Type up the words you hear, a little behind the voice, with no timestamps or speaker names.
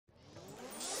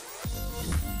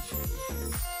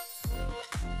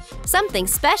Something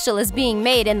special is being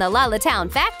made in the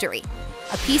LaLiLu factory.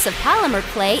 A piece of polymer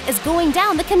clay is going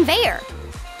down the conveyor.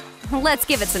 Let's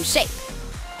give it some shape.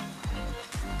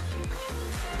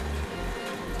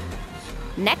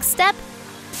 Next step,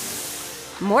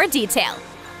 more detail.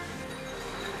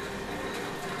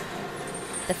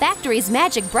 The factory's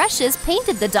magic brushes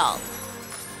painted the doll.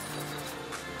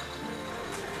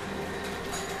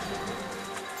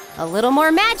 A little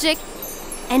more magic,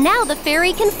 and now the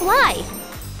fairy can fly.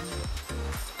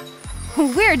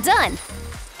 We're done!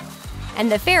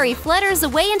 And the fairy flutters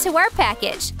away into our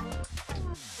package.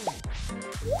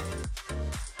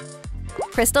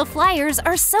 Crystal flyers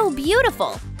are so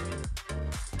beautiful!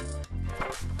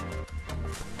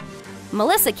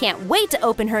 Melissa can't wait to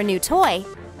open her new toy.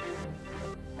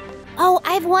 Oh,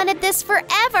 I've wanted this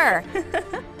forever!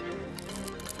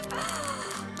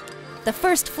 The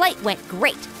first flight went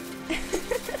great.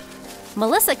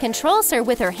 Melissa controls her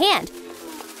with her hand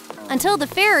until the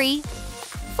fairy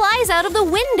flies out of the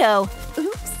window.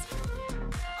 Oops.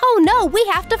 Oh no, we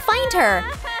have to find her.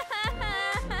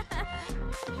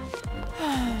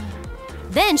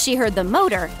 Then she heard the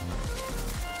motor.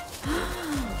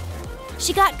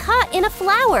 She got caught in a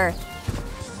flower.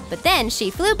 But then she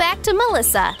flew back to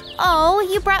Melissa. Oh,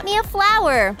 you brought me a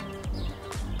flower.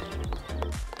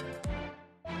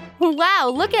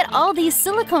 Wow, look at all these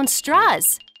silicone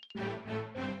straws.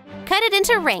 Cut it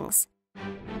into rings.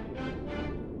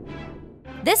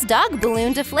 This dog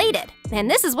balloon deflated, and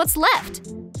this is what's left.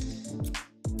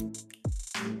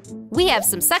 We have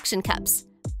some suction cups.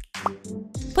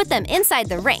 Put them inside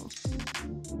the ring.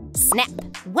 Snap!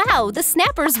 Wow, the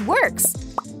snappers works!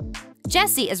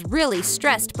 Jessie is really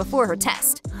stressed before her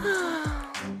test.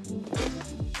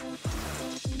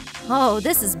 Oh,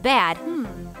 this is bad.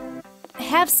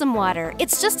 Have some water.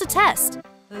 It's just a test.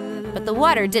 But the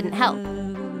water didn't help.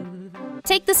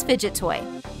 Take this fidget toy.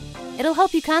 It'll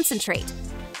help you concentrate.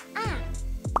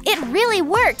 It really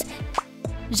worked!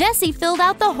 Jessie filled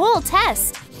out the whole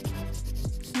test.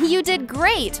 You did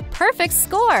great! Perfect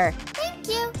score! Thank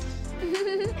you!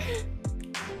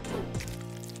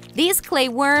 These clay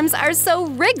worms are so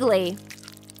wriggly.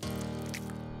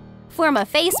 Form a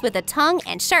face with a tongue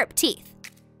and sharp teeth.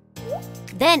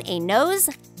 Then a nose,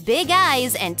 big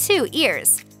eyes, and 2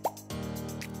 ears.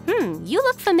 You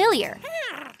look familiar.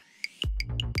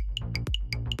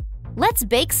 Let's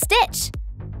bake Stitch.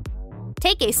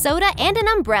 Take a soda and an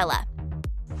umbrella.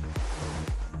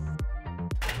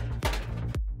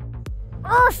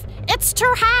 Earth, it's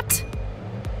too hot!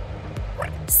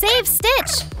 Save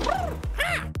Stitch!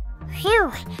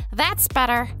 Phew, that's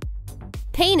better.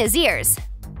 Paint his ears.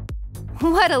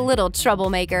 What a little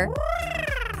troublemaker.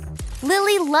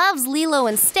 Lily loves Lilo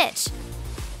and Stitch.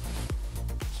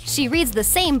 She reads the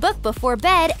same book before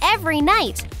bed every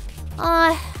night.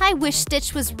 I wish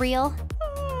Stitch was real.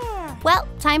 Well,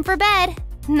 time for bed.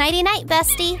 Nighty-night,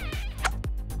 bestie.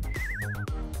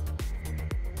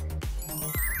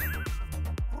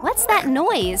 What's that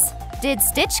noise? Did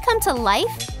Stitch come to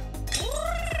life?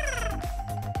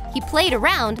 He played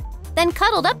around, then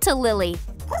cuddled up to Lily.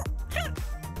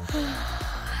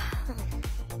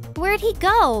 Where'd he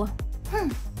go?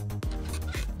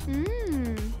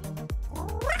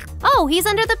 Oh, he's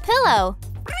under the pillow.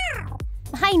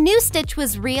 I knew Stitch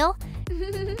was real.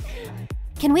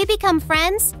 Can we become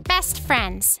friends? Best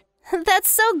friends. That's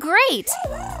so great!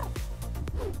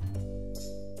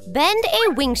 Bend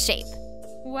a wing shape.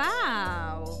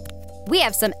 Wow! We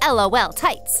have some LOL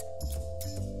tights.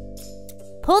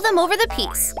 Pull them over the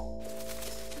piece.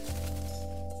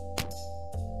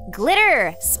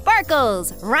 Glitter,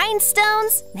 sparkles,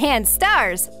 rhinestones, and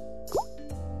stars.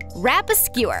 Wrap a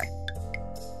skewer.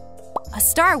 A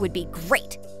star would be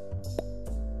great.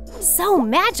 So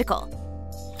magical.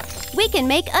 We can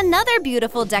make another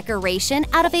beautiful decoration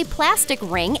out of a plastic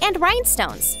ring and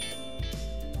rhinestones.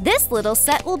 This little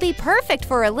set will be perfect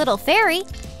for a little fairy.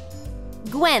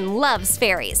 Gwen loves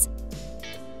fairies.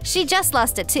 She just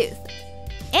lost a tooth,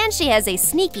 and she has a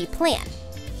sneaky plan.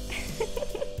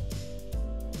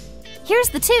 Here's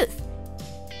the tooth.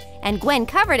 And Gwen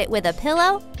covered it with a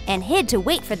pillow and hid to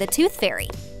wait for the tooth fairy.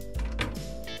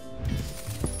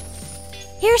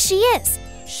 Here she is.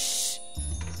 Shh.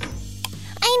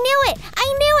 I knew it! I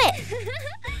knew it!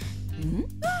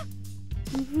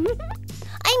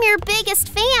 I'm your biggest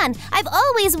fan. I've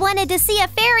always wanted to see a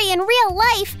fairy in real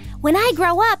life. When I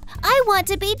grow up, I want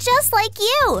to be just like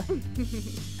you.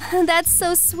 That's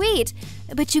so sweet.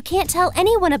 But you can't tell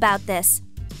anyone about this.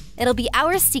 It'll be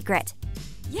our secret.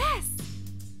 Yes!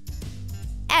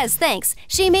 As thanks,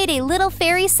 she made a little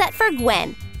fairy set for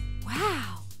Gwen.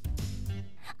 Wow!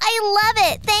 I I love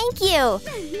it! Thank you!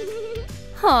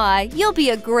 Aw, you'll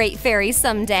be a great fairy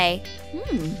someday.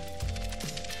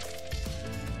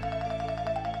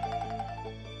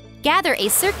 Gather a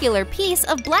circular piece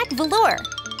of black velour.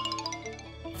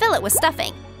 Fill it with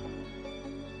stuffing.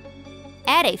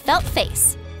 Add a felt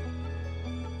face.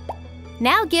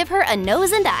 Now give her a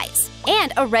nose and eyes,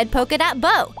 and a red polka dot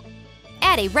bow.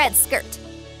 Add a red skirt.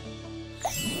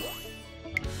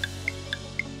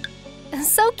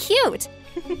 So cute!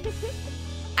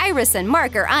 Iris and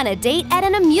Mark are on a date at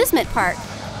an amusement park.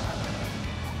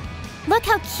 Look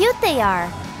how cute they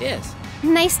are. Yes.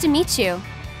 Nice to meet you.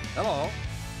 Hello.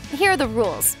 Here are the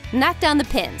rules. Knock down the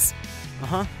pins.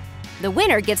 Uh-huh. The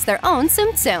winner gets their own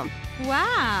tsum tsum.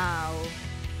 Wow.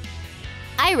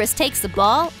 Iris takes the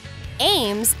ball,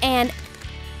 aims, and…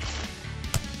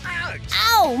 Ouch!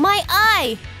 Ow! My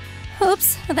eye!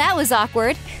 Oops, that was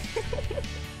awkward.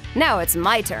 Now it's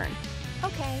my turn.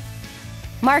 Okay.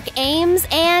 Mark aims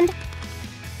and…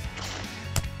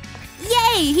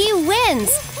 Yay! He wins!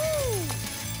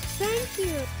 Thank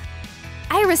you.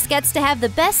 Iris gets to have the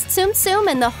best tsum tsum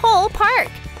in the whole park.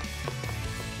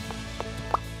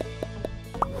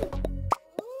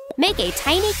 Make a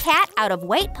tiny cat out of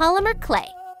white polymer clay.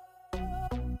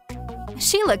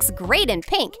 She looks great in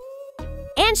pink.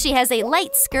 And she has a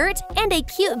light skirt and a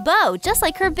cute bow, just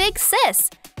like her big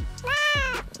sis.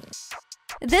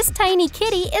 This tiny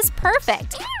kitty is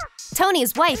perfect.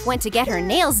 Tony's wife went to get her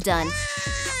nails done.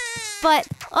 But,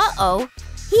 uh-oh,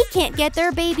 he can't get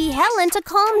their baby Helen to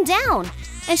calm down,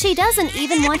 and she doesn't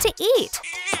even want to eat.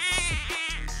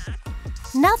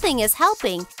 Nothing is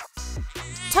helping.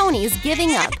 Tony's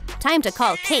giving up. Time to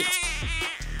call Kate.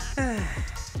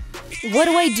 What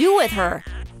do I do with her?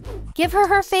 Give her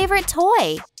her favorite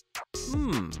toy.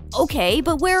 Okay,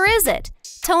 but where is it?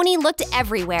 Tony looked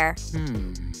everywhere.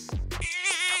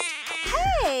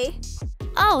 Hey!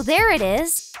 Oh, there it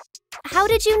is. How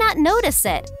did you not notice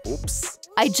it? Oops.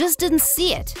 I just didn't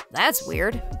see it. That's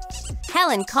weird.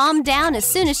 Helen calmed down as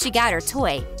soon as she got her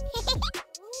toy.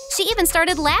 She even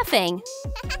started laughing.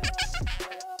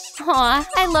 Aw,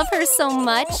 I love her so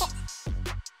much.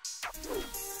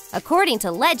 According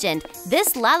to legend,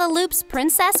 this LaLiLu's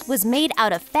princess was made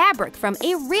out of fabric from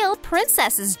a real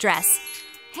princess's dress.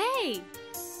 Hey!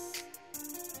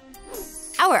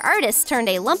 Our artist turned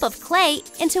a lump of clay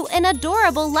into an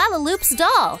adorable LaLiLu's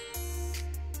doll.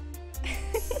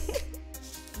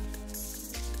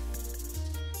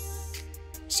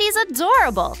 She's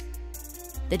adorable.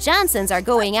 The Johnsons are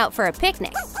going out for a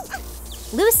picnic.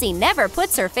 Lucy never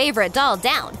puts her favorite doll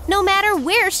down, no matter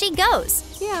where she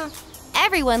goes. Yeah.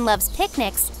 Everyone loves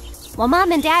picnics. While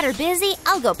Mom and Dad are busy,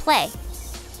 I'll go play.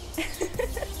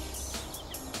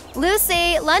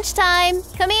 Lucy, lunchtime.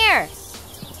 Come here.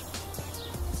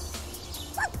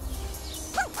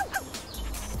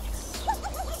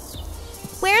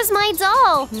 Where's my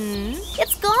doll?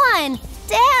 It's gone.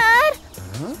 Dad!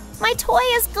 Huh? My toy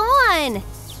is gone.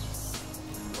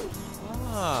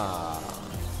 Ah.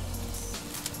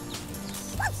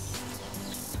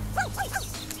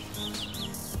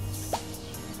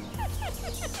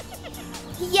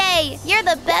 Yay! You're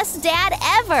the best dad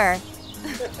ever!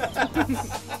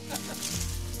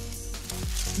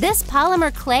 This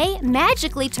polymer clay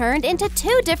magically turned into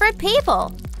 2 different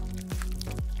people.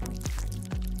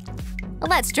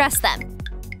 Let's dress them.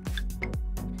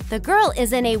 The girl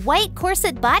is in a white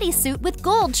corset bodysuit with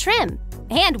gold trim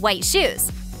and white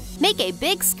shoes. Make a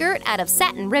big skirt out of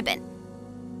satin ribbon.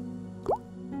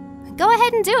 Go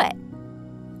ahead and do it.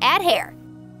 Add hair.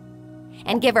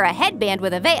 And give her a headband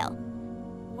with a veil.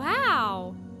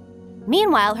 Wow.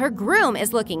 Meanwhile, her groom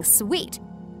is looking sweet.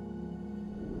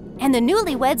 And the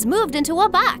newlyweds moved into a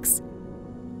box.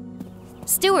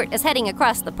 Stuart is heading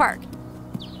across the park.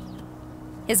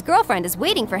 His girlfriend is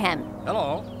waiting for him.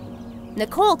 Hello.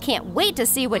 Nicole can't wait to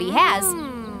see what he has.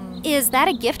 Is that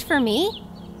a gift for me?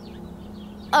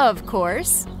 Of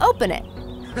course. Open it.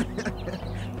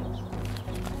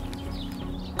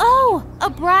 Oh, a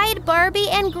bride Barbie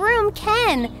and groom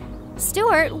Ken.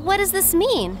 Stuart, what does this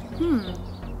mean?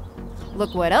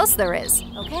 Look what else there is.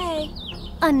 Okay.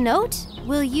 A note?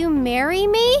 Will you marry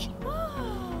me?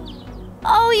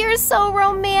 Oh, you're so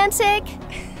romantic.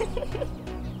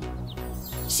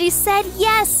 She said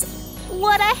yes.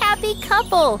 What a happy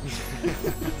couple.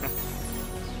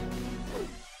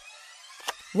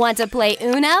 Want to play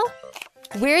Uno?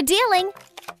 We're dealing.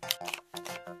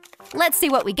 Let's see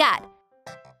what we got.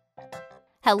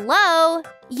 Hello?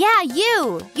 Yeah,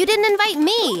 you. You didn't invite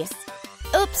me.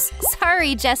 Oops,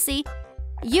 sorry, Jessie.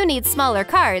 You need smaller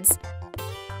cards.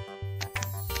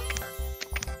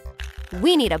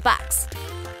 We need a box.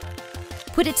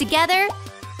 Put it together.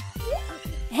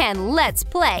 and let's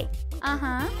play.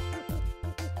 Uh-huh.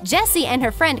 Jessie and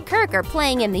her friend Kirk are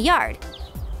playing in the yard.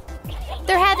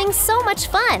 They're having so much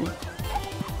fun.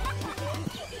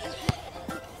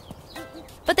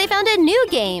 But they found a new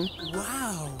game.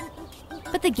 Wow!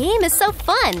 But the game is so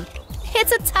fun.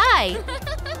 It's a tie.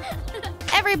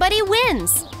 Everybody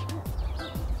wins.